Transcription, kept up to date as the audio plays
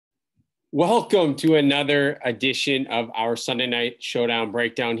Welcome to another edition of our Sunday Night Showdown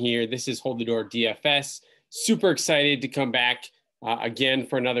Breakdown here. This is Hold the Door DFS. Super excited to come back again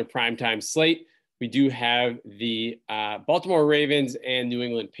for another primetime slate. We do have the Baltimore Ravens and New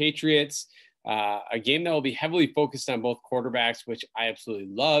England Patriots, a game that will be heavily focused on both quarterbacks, which I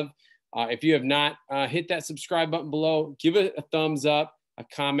absolutely love. If you have not hit that subscribe button below, give it a thumbs up, a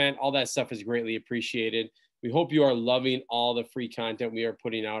comment. All that stuff is greatly appreciated. We hope you are loving all the free content we are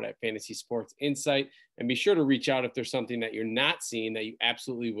putting out at Fantasy Sports Insight. And be sure to reach out if there's something that you're not seeing that you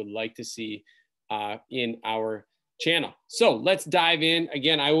absolutely would like to see in our channel. So let's dive in.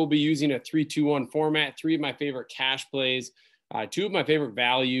 Again, I will be using a 3-2-1 format, 3 of my favorite cash plays, 2 of my favorite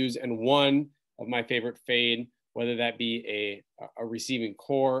values, and 1 of my favorite fade, whether that be a receiving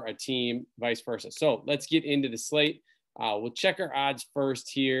core, a team, vice versa. So let's get into the slate. We'll check our odds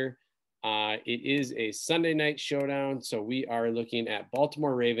first here. It is a Sunday night showdown, so we are looking at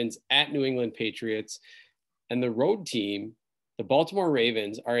Baltimore Ravens at New England Patriots, and the road team, the Baltimore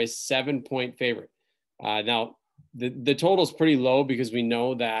Ravens, are a 7-point favorite. Now, the total is pretty low because we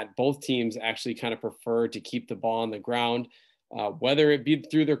know that both teams actually kind of prefer to keep the ball on the ground, whether it be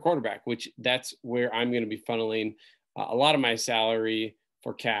through their quarterback, which that's where I'm going to be funneling a lot of my salary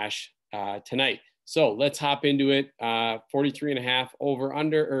for cash tonight. So let's hop into it. 43.5 over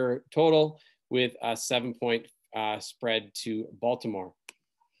under or total with a 7-point spread to Baltimore.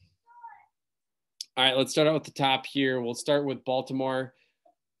 All right, let's start out with the top here. We'll start with Baltimore.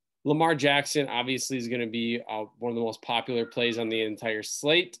 Lamar Jackson obviously is going to be one of the most popular plays on the entire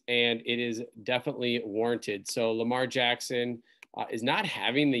slate, and it is definitely warranted. So Lamar Jackson is not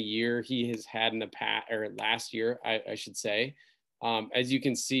having the year he has had in the past, or last year, I should say. As you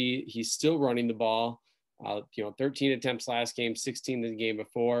can see, he's still running the ball, 13 attempts last game, 16 the game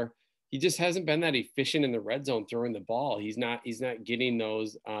before. He just hasn't been that efficient in the red zone throwing the ball. He's not getting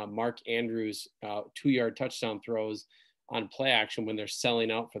those Mark Andrews 2-yard touchdown throws on play action when they're selling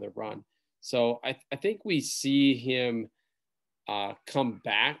out for the run. So I think we see him come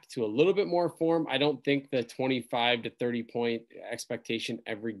back to a little bit more form. I don't think the 25 to 30 point expectation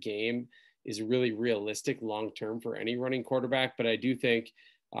every game is really realistic long-term for any running quarterback, but I do think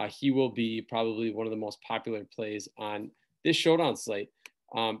he will be probably one of the most popular plays on this showdown slate.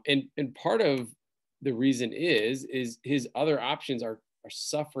 And part of the reason is his other options are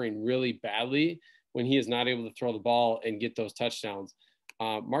suffering really badly when he is not able to throw the ball and get those touchdowns.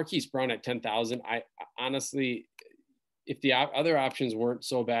 Marquise Brown at 10,000, I honestly, if the other options weren't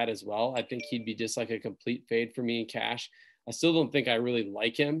so bad as well, I think he'd be just like a complete fade for me in cash. I still don't think I really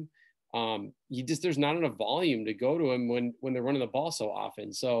like him. There's not enough volume to go to him when they're running the ball so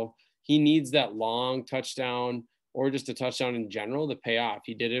often. So he needs that long touchdown or just a touchdown in general to pay off.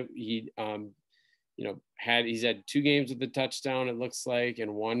 He did it. He's had 2 games with the touchdown, it looks like,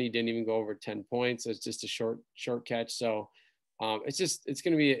 and 1 he didn't even go over 10 points. So it's just a short catch. So it's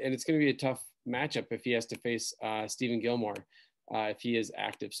going to be a tough matchup if he has to face Stephen Gilmore if he is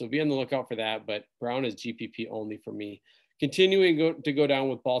active. So be on the lookout for that. But Brown is GPP only for me. Continuing to go down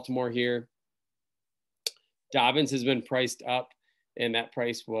with Baltimore here, Dobbins has been priced up, and that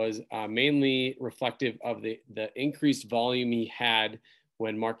price was mainly reflective of the increased volume he had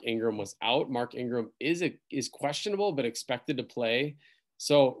when Mark Ingram was out. Mark Ingram is questionable, but expected to play.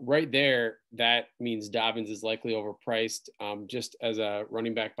 So right there, that means Dobbins is likely overpriced just as a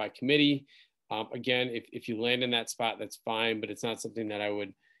running back by committee. Again, if you land in that spot, that's fine, but it's not something that I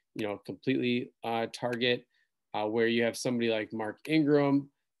would, completely target. Where you have somebody like Mark Ingram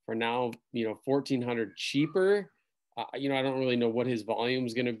for now, 1,400 cheaper. I don't really know what his volume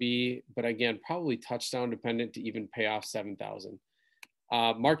is going to be, but again, probably touchdown dependent to even pay off 7,000.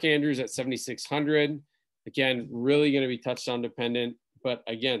 Mark Andrews at 7,600. Again, really going to be touchdown dependent, but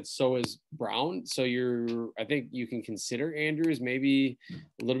again, so is Brown. So I think you can consider Andrews maybe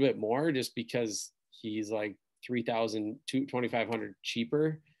a little bit more just because he's like 3,000 to 2,500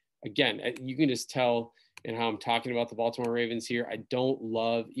 cheaper. Again, you can just tell in how I'm talking about the Baltimore Ravens here. I don't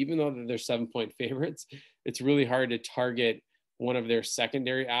love, even though they're 7-point favorites, it's really hard to target one of their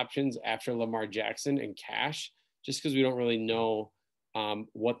secondary options after Lamar Jackson and cash, just because we don't really know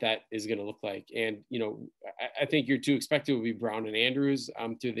what that is going to look like. And, I think your 2 expected would be Brown and Andrews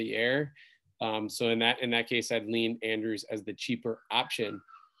through the air. So in that case, I'd lean Andrews as the cheaper option.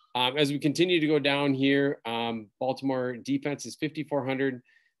 As we continue to go down here, Baltimore defense is 5,400.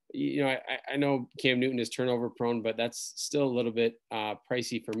 I know Cam Newton is turnover prone, but that's still a little bit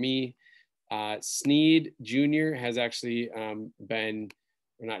pricey for me. Snead Jr. has actually been,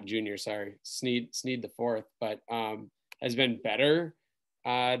 or not Junior, sorry, Snead the 4th, but has been better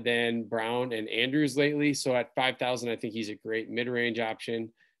than Brown and Andrews lately. So at 5,000, I think he's a great mid-range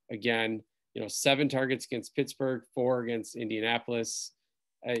option. again, 7 targets against Pittsburgh, 4 against Indianapolis.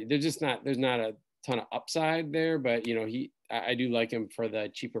 There's not a ton of upside there, but I do like him for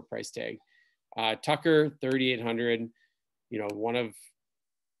the cheaper price tag. Tucker, 3,800, one of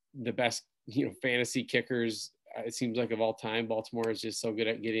the best, fantasy kickers, it seems like, of all time. Baltimore is just so good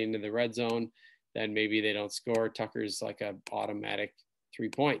at getting into the red zone that maybe they don't score. Tucker's like a automatic 3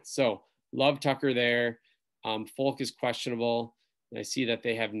 points. So love Tucker there. Folk is questionable. And I see that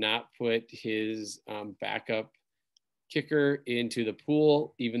they have not put his backup kicker into the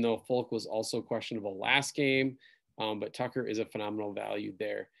pool, even though Folk was also questionable last game. But Tucker is a phenomenal value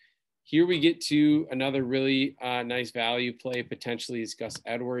there. Here we get to another really nice value play, potentially, is Gus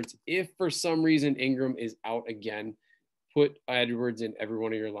Edwards. If for some reason Ingram is out again, put Edwards in every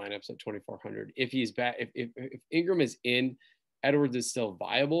one of your lineups at 2,400. If he's back, if Ingram is in, Edwards is still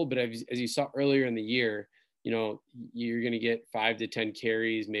viable. But as you saw earlier in the year, you're going to get 5 to 10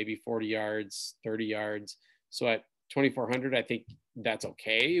 carries, maybe 40 yards, 30 yards. So at 2,400, I think that's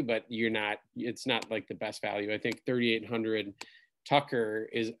okay, but it's not like the best value. I think 3,800 Tucker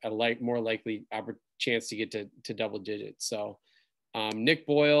is a more likely chance to get to double digits. So Nick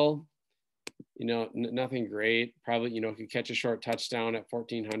Boyle, nothing great. Probably, could catch a short touchdown at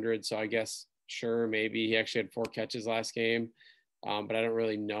 1,400. So I guess, sure, maybe he actually had 4 catches last game. But I don't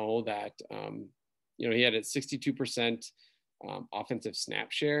really know that, he had a 62% offensive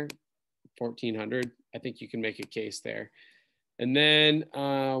snap share, 1,400. I think you can make a case there. And then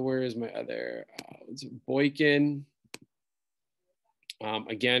where is my other? Boykin.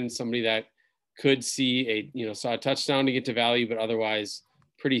 Again, somebody that could see saw a touchdown to get to value, but otherwise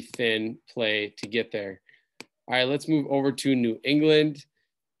pretty thin play to get there. All right, let's move over to New England.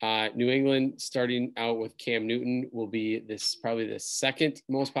 New England, starting out with Cam Newton, will be probably the second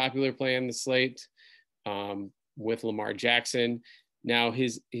most popular play on the slate, with Lamar Jackson. Now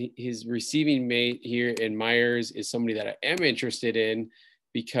his receiving mate here in Myers is somebody that I am interested in,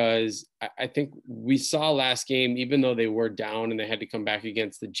 because I think we saw last game, even though they were down and they had to come back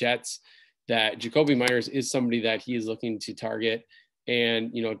against the Jets, that Jacoby Myers is somebody that he is looking to target.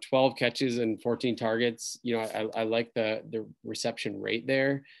 And 12 catches and 14 targets, I like the reception rate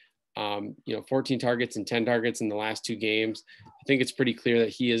there. 14 targets and 10 targets in the last 2 games. I think it's pretty clear that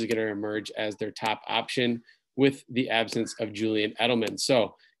he is going to emerge as their top option with the absence of Julian Edelman.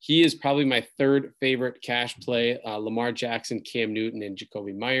 So he is probably my third favorite cash play. Lamar Jackson, Cam Newton, and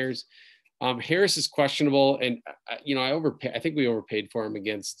Jacoby Myers. Harris is questionable, and I think we overpaid for him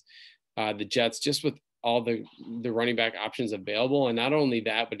against the Jets, just with all the running back options available. And not only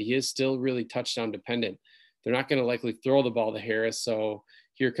that, but he is still really touchdown dependent. They're not going to likely throw the ball to Harris. So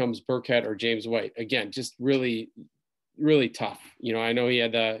here comes Burkhead or James White. Again, just really, really tough. I know he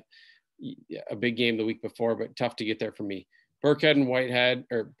had a big game the week before, but tough to get there for me. Burkhead and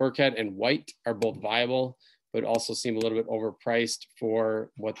White are both viable, but also seem a little bit overpriced for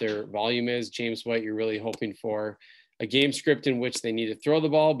what their volume is. James White, you're really hoping for a game script in which they need to throw the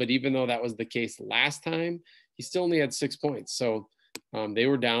ball. But even though that was the case last time, he still only had 6 points. So they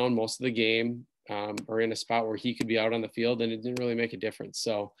were down most of the game, or in a spot where he could be out on the field, and it didn't really make a difference.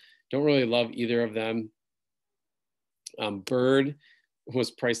 So don't really love either of them. Bird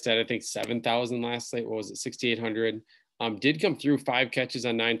was priced at, I think, 7,000 last night. What was it? 6,800. Did come through 5 catches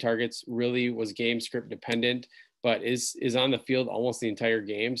on 9 targets, really was game script dependent, but is on the field almost the entire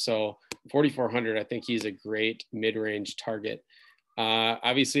game. So 4,400, I think he's a great mid-range target.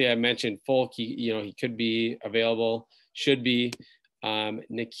 Obviously, I mentioned Folk. He could be available, should be.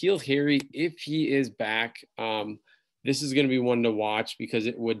 N'Keal Harry, if he is back, this is going to be one to watch, because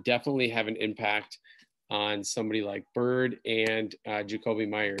it would definitely have an impact on somebody like Bird and Jacoby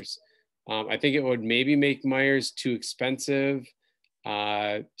Myers. I think it would maybe make Myers too expensive,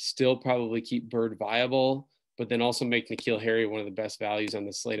 still probably keep Bird viable, but then also make N'Keal Harry one of the best values on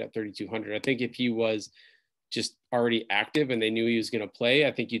the slate at 3,200. I think if he was just already active and they knew he was going to play,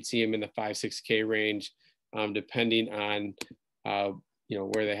 I think you'd see him in the 5-6K range, depending on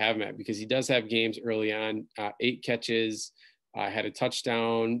where they have him at, because he does have games early on, 8 catches, had a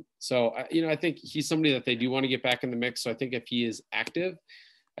touchdown. So, I think he's somebody that they do want to get back in the mix. So I think if he is active,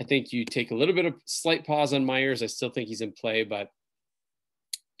 I think you take a little bit of slight pause on Myers. I still think he's in play, but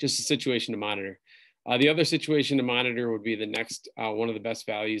just a situation to monitor. The other situation to monitor would be the next one of the best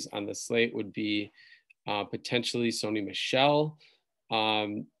values on the slate would be potentially Sony Michel.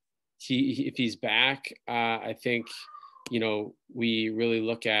 If he's back, I think, we really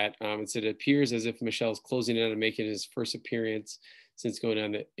look at, it appears as if Michel is closing in on making his first appearance since going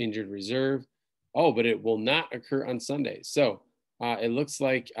on the injured reserve. Oh, but it will not occur on Sunday. So it looks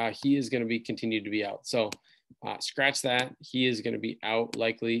like he is going to be continued to be out. So scratch that. He is going to be out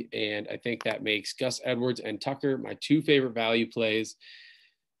likely. And I think that makes Gus Edwards and Tucker my two favorite value plays.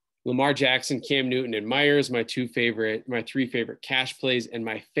 Lamar Jackson, Cam Newton, and Myers, my three favorite cash plays. And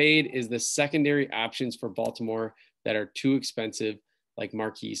my fade is the secondary options for Baltimore that are too expensive, like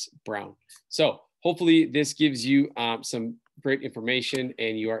Marquise Brown. So hopefully this gives you some great information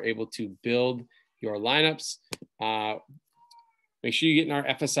and you are able to build your lineups. Make sure you get in our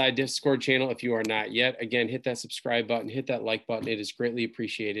FSI Discord channel if you are not yet. Again, hit that subscribe button, hit that like button. It is greatly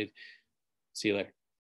appreciated. See you later.